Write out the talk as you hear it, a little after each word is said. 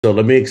So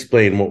let me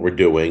explain what we're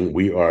doing.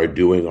 We are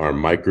doing our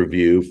mic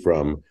review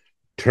from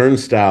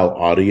Turnstile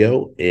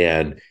Audio.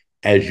 And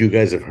as you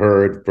guys have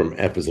heard from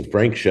F's and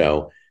Frank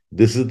show,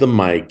 this is the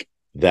mic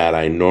that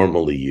I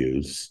normally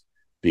use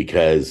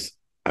because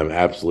I'm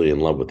absolutely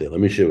in love with it. Let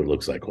me show you what it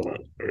looks like. Hold on.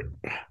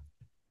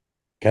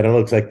 Kind of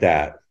looks like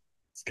that.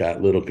 It's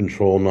got little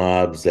control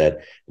knobs that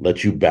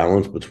let you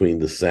balance between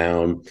the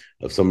sound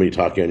of somebody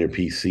talking on your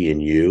PC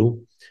and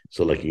you.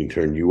 So like you can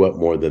turn you up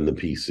more than the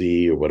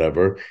PC or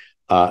whatever.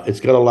 It's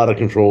got a lot of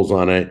controls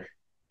on it.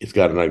 It's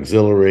got an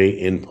auxiliary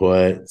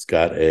input. It's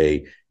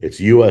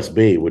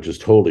USB, which is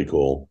totally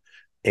cool.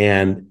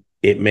 And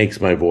it makes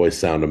my voice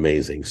sound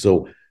amazing.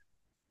 So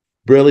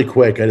really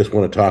quick, I just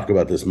want to talk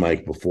about this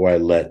mic before I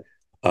let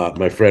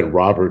my friend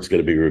Robert's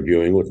going to be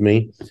reviewing with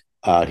me.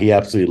 He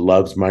absolutely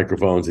loves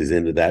microphones. He's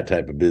into that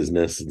type of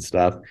business and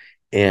stuff.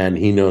 And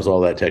he knows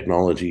all that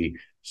technology.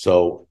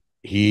 So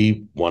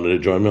he wanted to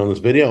join me on this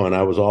video, and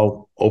I was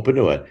all open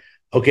to it.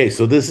 Okay,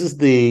 so this is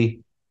the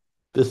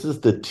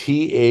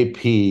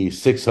TAP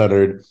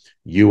 600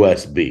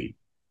 USB.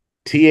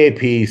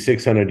 TAP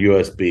 600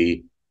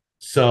 USB.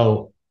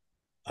 So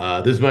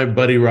this is my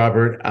buddy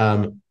Robert.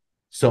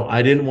 So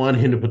I didn't want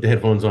him to put the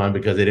headphones on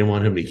because I didn't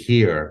want him to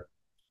hear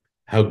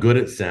how good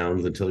it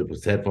sounds until he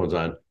puts the headphones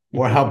on,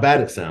 or how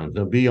bad it sounds.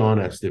 Now, be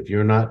honest. If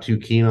you're not too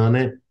keen on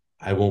it,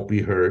 I won't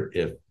be hurt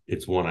if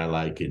it's one I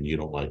like and you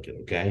don't like it,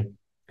 okay?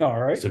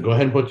 All right. So go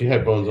ahead and put your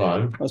headphones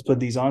on. Let's put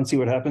these on, see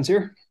what happens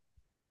here.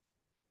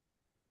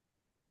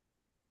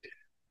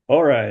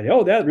 All right.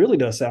 Oh, that really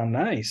does sound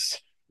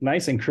nice.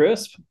 Nice and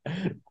crisp.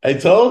 I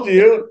told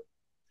you.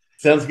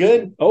 Sounds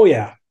good. Oh,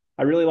 yeah.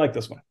 I really like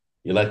this one.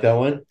 You like that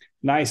one?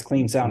 Nice,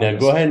 clean sound. Now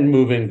go ahead and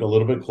move in a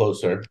little bit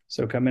closer.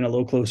 So come in a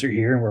little closer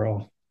here, and we're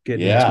all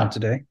getting Yeah. into it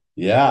today.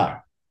 Yeah.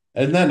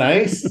 Isn't that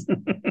nice?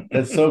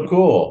 That's so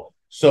cool.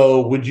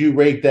 So would you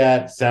rate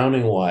that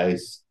sounding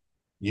wise?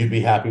 You'd be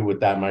happy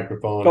with that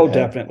microphone? Oh,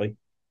 definitely.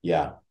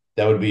 Yeah.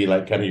 That would be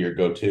like kind of your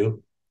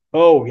go-to?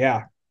 Oh,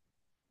 yeah.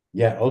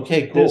 Yeah.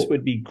 Okay, cool. This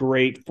would be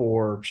great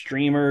for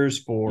streamers,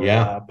 for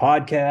Yeah.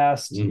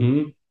 podcasts.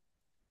 Mm-hmm.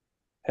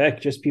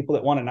 Heck, just people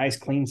that want a nice,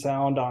 clean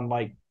sound on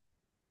like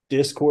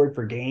Discord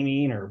for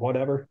gaming or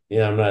whatever.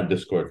 Yeah, I'm not a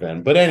Discord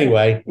fan. But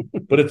anyway,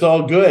 but it's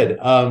all good.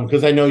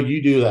 Because I know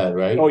you do that,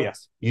 right? Oh,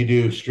 yes. You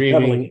do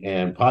streaming Definitely.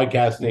 and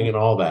podcasting and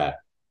all that.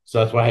 So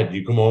that's why I had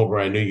you come over.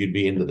 I knew you'd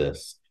be into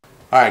this.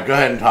 All right, go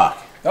ahead and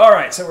talk. All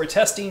right, so we're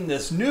testing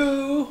this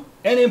new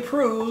and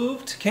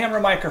improved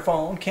camera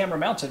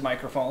mounted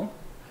microphone.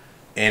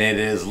 And it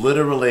is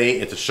literally,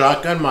 it's a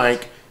shotgun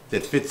mic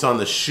that fits on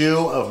the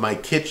shoe of my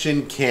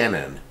kitchen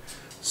Canon.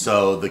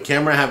 So the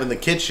camera I have in the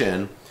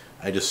kitchen,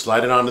 I just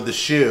slide it onto the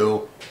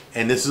shoe,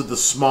 and this is the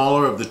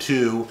smaller of the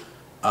two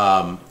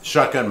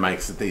shotgun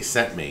mics that they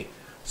sent me.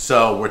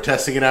 So we're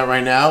testing it out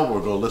right now. We'll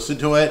go listen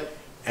to it,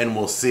 and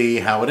we'll see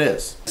how it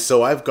is.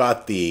 So I've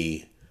got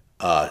the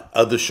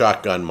other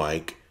shotgun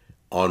mic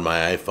on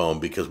my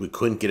iPhone because we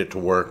couldn't get it to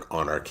work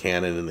on our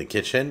Canon in the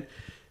kitchen.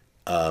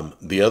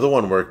 The other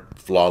one worked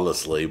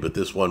flawlessly, but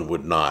this one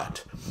would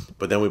not.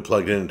 But then we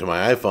plugged it into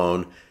my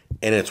iPhone,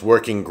 and it's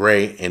working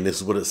great, and this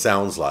is what it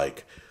sounds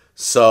like.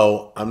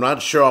 So I'm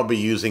not sure I'll be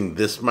using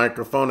this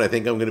microphone. I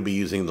think I'm going to be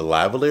using the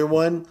lavalier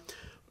one,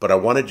 but I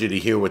wanted you to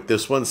hear what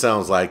this one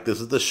sounds like.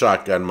 This is the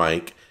shotgun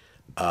mic,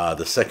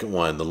 the second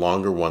one, the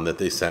longer one that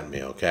they sent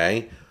me,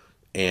 okay?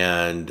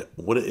 And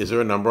what is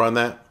there a number on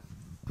that?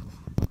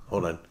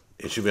 Hold on.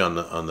 It should be on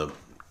the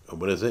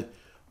what is it?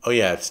 Oh,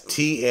 yeah, it's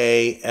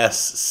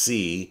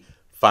TASC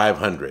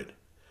 500.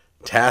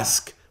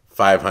 Task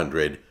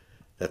 500.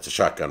 That's a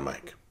shotgun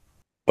mic.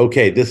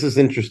 Okay, this is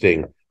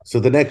interesting. So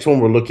the next one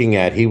we're looking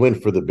at, he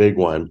went for the big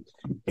one.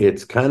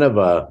 It's kind of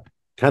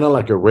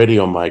like a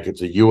radio mic.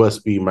 It's a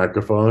USB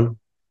microphone.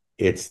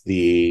 It's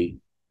the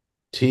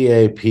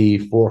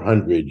TAP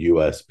 400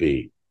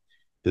 USB.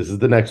 This is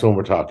the next one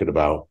we're talking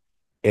about.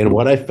 And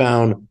what I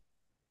found,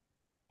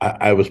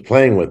 I was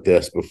playing with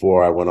this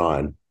before I went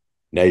on.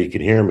 Now you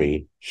can hear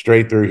me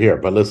straight through here,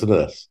 but listen to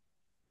this.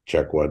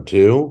 Check 1,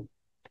 2,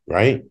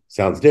 right?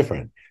 Sounds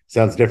different.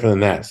 Sounds different than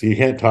that. So you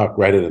can't talk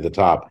right into the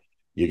top.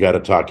 You got to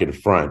talk in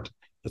front.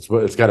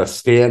 It's got to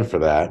stand for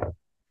that.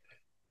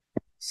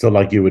 So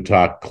like you would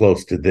talk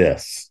close to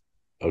this,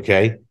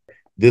 okay?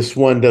 This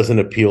one doesn't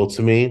appeal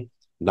to me.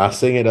 Not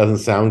saying it doesn't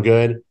sound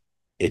good.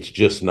 It's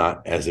just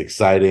not as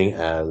exciting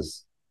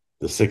as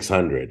the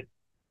 600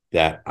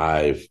 that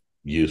I've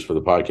used for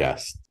the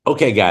podcast.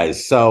 Okay,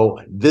 guys, so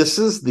this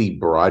is the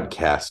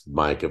broadcast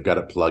mic. I've got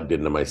it plugged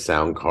into my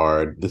sound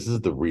card. This is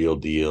the real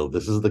deal.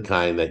 This is the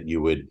kind that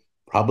you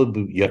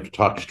have to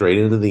talk straight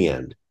into the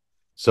end.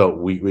 So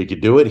we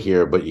could do it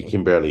here, but you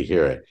can barely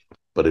hear it.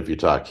 But if you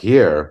talk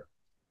here,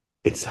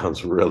 it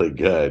sounds really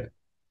good.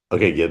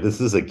 Okay, yeah, this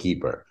is a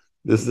keeper.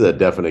 This is a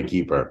definite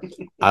keeper.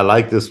 I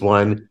like this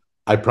one.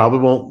 I probably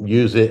won't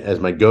use it as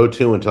my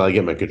go-to until I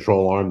get my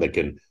control arm that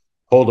can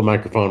hold the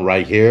microphone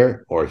right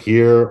here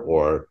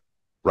or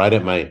right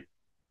at my,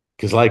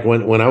 because like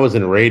when I was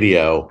in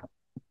radio,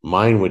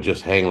 mine would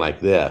just hang like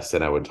this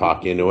and I would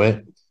talk into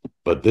it.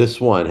 But this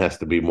one has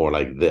to be more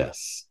like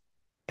this.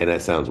 and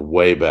that sounds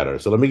way better.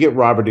 So let me get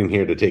Robert in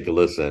here to take a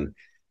listen.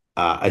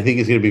 I think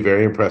he's going to be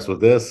very impressed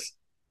with this.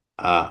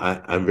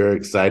 I'm very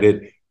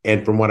excited.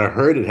 And from what I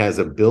heard, it has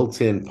a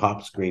built-in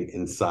pop screen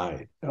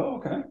inside. Oh,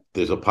 okay.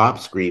 There's a pop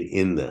screen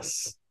in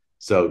this.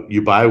 So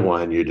you buy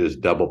one, you're just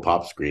double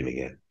pop screening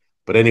it.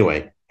 But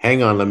anyway,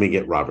 hang on. Let me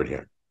get Robert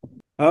here.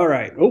 All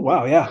right. Oh,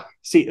 wow. Yeah.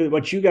 See,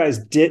 what you guys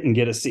didn't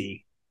get to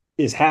see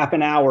is half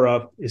an hour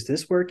of, is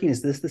this working?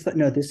 Is this the side?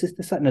 No, this is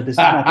the side. No, this is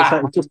not the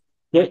side. Just,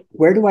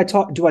 where do I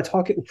talk? Do I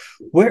talk it?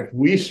 Where?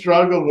 We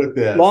struggled with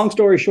this. Long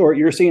story short,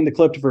 you're seeing the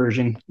clipped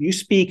version. You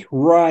speak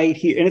right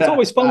here. And it's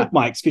always fun with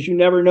mics because you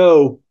never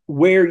know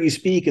where you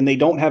speak and they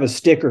don't have a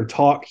sticker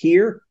talk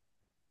here.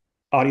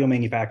 Audio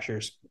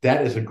manufacturers.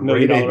 That is a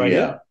great idea.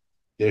 Idea.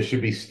 There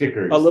should be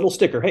stickers. A little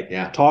sticker. Hey,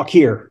 yeah. Talk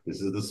here. This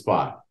is the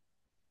spot.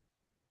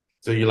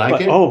 So you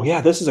like it? Oh,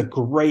 yeah. This is a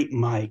great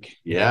mic.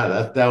 Yeah,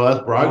 that's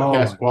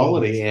broadcast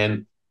quality. Goodness.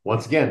 And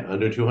once again,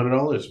 under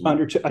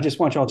 $200. I just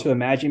want y'all to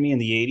imagine me in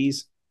the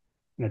 80s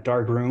in a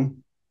dark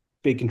room,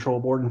 big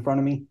control board in front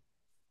of me,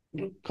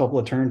 a couple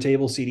of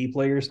turntables, CD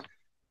players.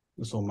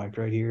 This little mic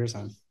right here is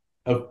on.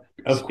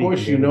 Of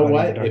course, you know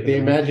what? If they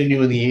imagine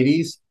you in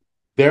the 80s,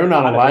 they're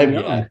not alive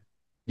yet.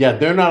 Yeah,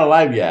 they're not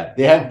alive yet.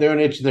 They're an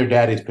itch in their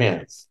daddy's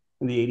pants.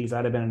 In the 80s,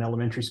 I'd have been an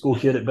elementary school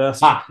kid at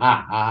best.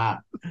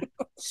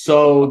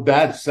 So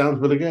that sounds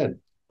really good.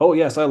 Oh,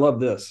 yes, I love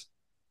this.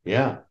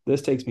 Yeah.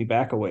 This takes me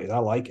back a ways. I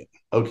like it.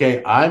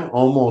 Okay, I'm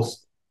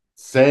almost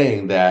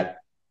saying that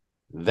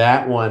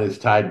one is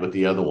tied with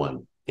the other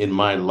one in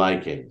my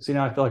liking. See,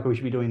 now I feel like we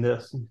should be doing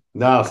this.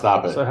 No,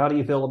 stop it. So how do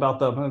you feel about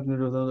the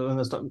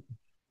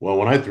Well,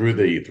 when I threw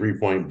the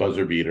 3-point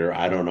buzzer beater,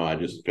 I don't know. I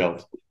just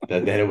felt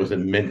that it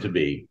wasn't meant to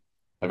be.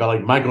 I felt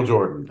like Michael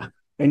Jordan.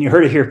 And you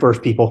heard it here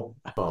first, people.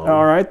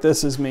 All right,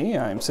 this is me.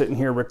 I'm sitting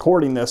here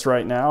recording this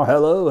right now.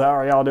 Hello, how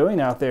are y'all doing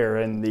out there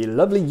in the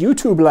lovely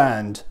YouTube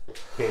land?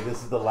 Okay,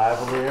 this is the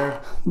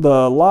lavalier. The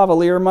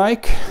lavalier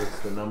mic. What's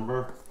the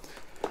number?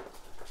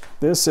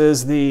 This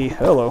is the,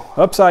 hello,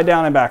 upside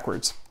down and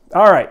backwards.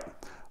 All right,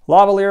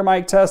 lavalier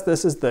mic test.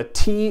 This is the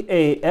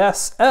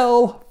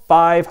TASL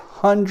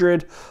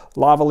 500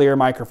 lavalier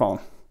microphone.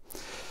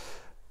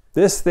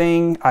 This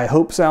thing, I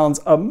hope, sounds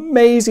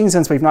amazing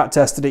since we've not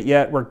tested it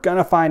yet. We're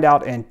gonna find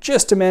out in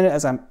just a minute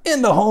as I'm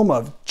in the home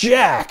of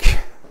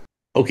Jack.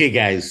 Okay,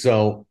 guys,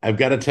 so I've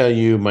got to tell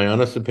you my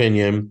honest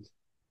opinion.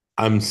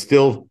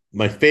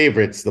 My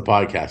favorite's the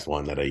podcast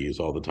one that I use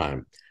all the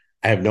time.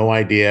 I have no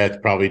idea. It's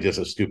probably just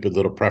a stupid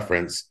little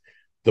preference.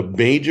 The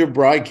major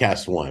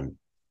broadcast one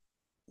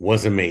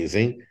was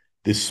amazing.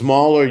 The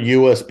smaller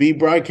USB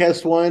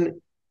broadcast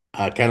one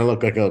kind of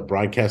looked like a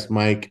broadcast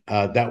mic.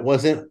 That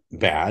wasn't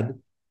bad.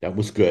 That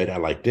was good. I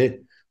liked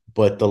it.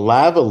 But the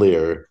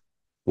lavalier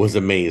was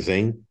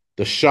amazing.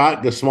 The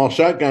small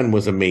shotgun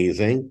was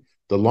amazing.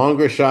 The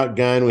longer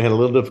shotgun, we had a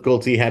little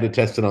difficulty, had to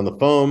test it on the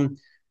phone.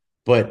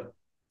 But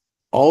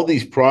all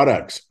these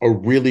products are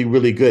really,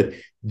 really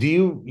good.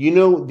 Do you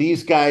know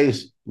these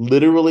guys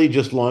literally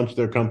just launched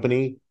their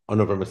company on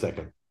November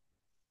 2nd?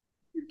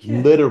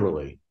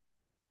 Literally.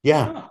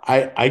 Yeah.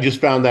 I just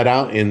found that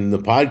out in the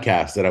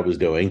podcast that I was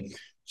doing.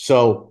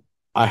 So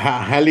I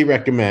highly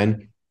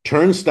recommend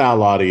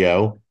Turnstile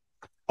Audio.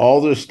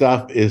 All their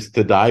stuff is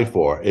to die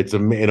for.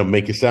 It'll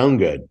make you sound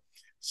good.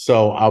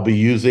 So I'll be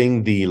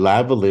using the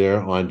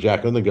lavalier on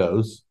Jack on the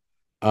Goes.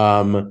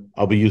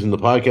 I'll be using the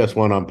podcast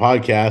one on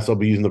podcasts. I'll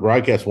be using the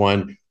broadcast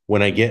one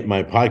when I get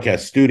my podcast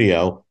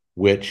studio,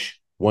 which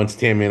once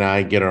Tammy and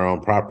I get our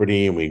own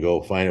property and we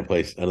go find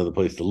another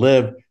place to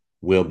live,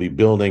 we'll be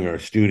building our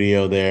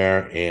studio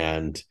there,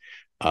 and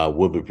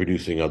we'll be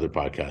producing other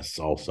podcasts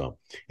also.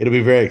 It'll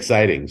be very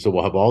exciting. So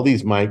we'll have all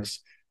these mics.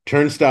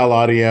 Turnstile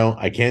Audio,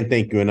 I can't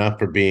thank you enough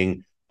for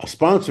being a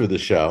sponsor of the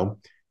show.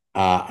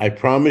 I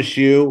promise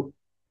you,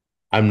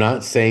 I'm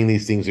not saying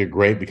these things are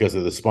great because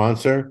of the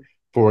sponsor.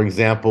 For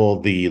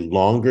example, the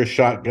longer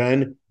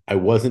shotgun, I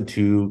wasn't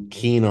too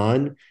keen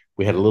on.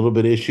 We had a little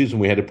bit of issues,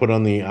 and we had to put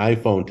on the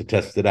iPhone to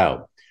test it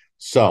out.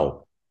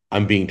 So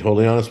I'm being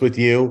totally honest with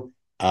you.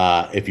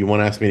 If you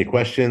want to ask me any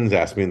questions,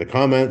 ask me in the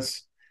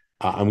comments.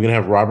 I'm going to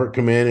have Robert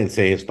come in and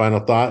say his final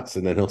thoughts,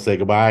 and then he'll say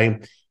goodbye.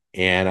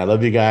 And I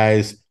love you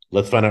guys.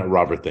 Let's find out what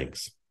Robert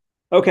thinks.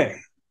 Okay.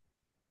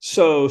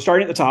 So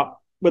starting at the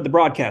top with the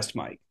broadcast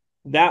mic,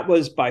 that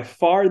was by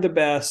far the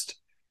best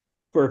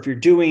for if you're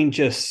doing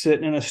just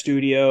sitting in a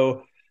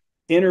studio,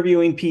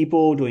 interviewing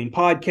people, doing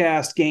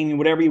podcasts, gaming,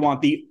 whatever you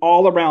want. The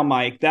all-around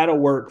mic, that'll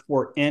work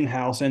for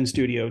in-house,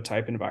 in-studio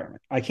type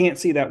environment. I can't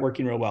see that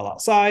working real well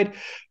outside,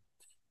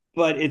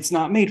 but it's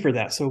not made for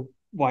that. So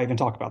why even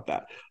talk about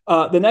that?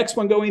 The next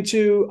one going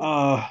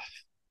to,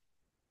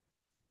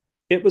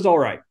 it was all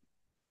right.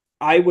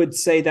 I would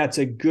say that's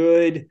a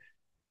good,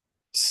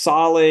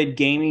 solid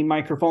gaming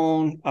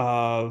microphone.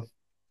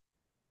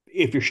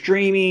 If you're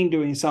streaming,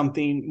 doing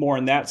something more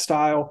in that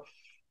style,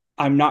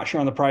 I'm not sure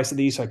on the price of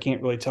these, so I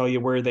can't really tell you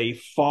where they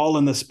fall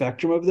in the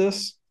spectrum of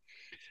this.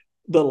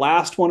 The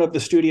last one of the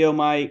studio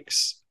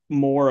mics,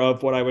 more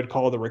of what I would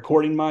call the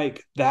recording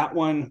mic, that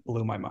one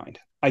blew my mind.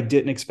 I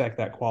didn't expect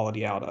that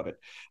quality out of it.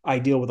 I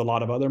deal with a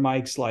lot of other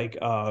mics like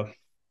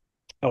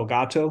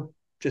Elgato,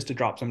 just to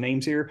drop some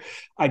names here.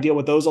 I deal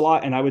with those a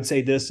lot, and I would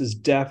say this is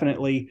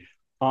definitely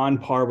on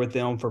par with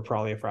them for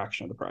probably a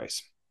fraction of the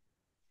price.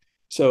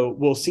 So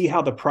we'll see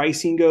how the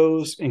pricing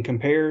goes and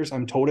compares.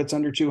 I'm told it's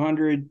under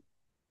 200.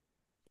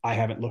 I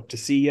haven't looked to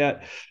see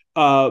yet.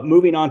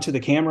 Moving on to the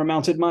camera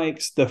mounted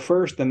mics,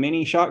 the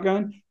mini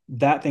shotgun,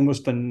 that thing was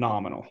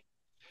phenomenal.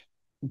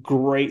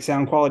 Great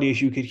sound quality,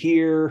 as you could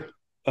hear,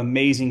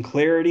 amazing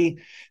clarity.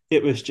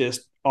 It was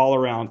just all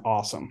around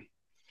awesome.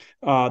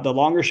 The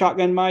longer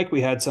shotgun mic,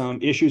 we had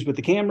some issues with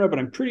the camera, but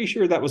I'm pretty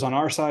sure that was on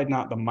our side,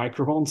 not the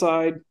microphone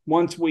side.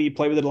 Once we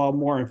play with it a lot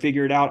more and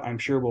figure it out, I'm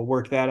sure we'll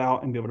work that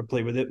out and be able to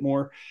play with it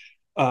more.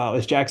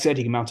 As Jack said,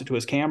 he can mount it to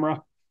his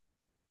camera.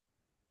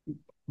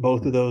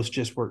 Both of those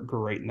just work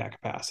great in that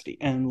capacity.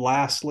 And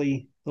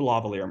lastly, the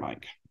lavalier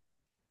mic.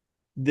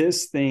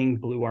 This thing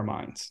blew our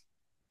minds,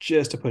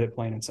 just to put it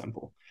plain and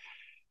simple.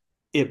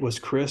 It was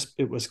crisp,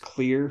 it was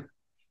clear,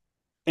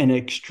 an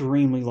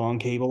extremely long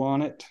cable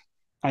on it.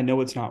 I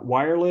know it's not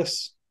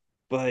wireless,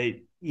 but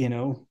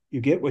you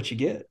get what you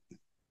get.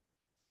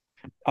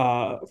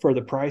 For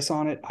the price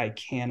on it, I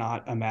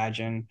cannot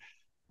imagine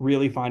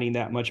really finding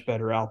that much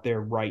better out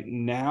there right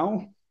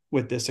now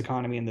with this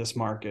economy in this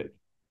market.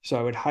 So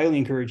I would highly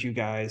encourage you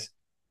guys,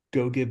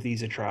 go give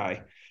these a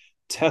try.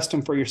 Test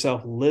them for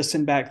yourself.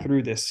 Listen back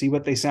through this. See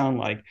what they sound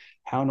like,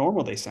 how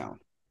normal they sound.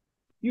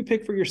 You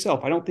pick for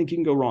yourself. I don't think you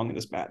can go wrong in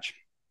this batch.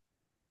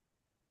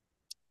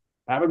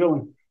 Have a good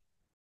one.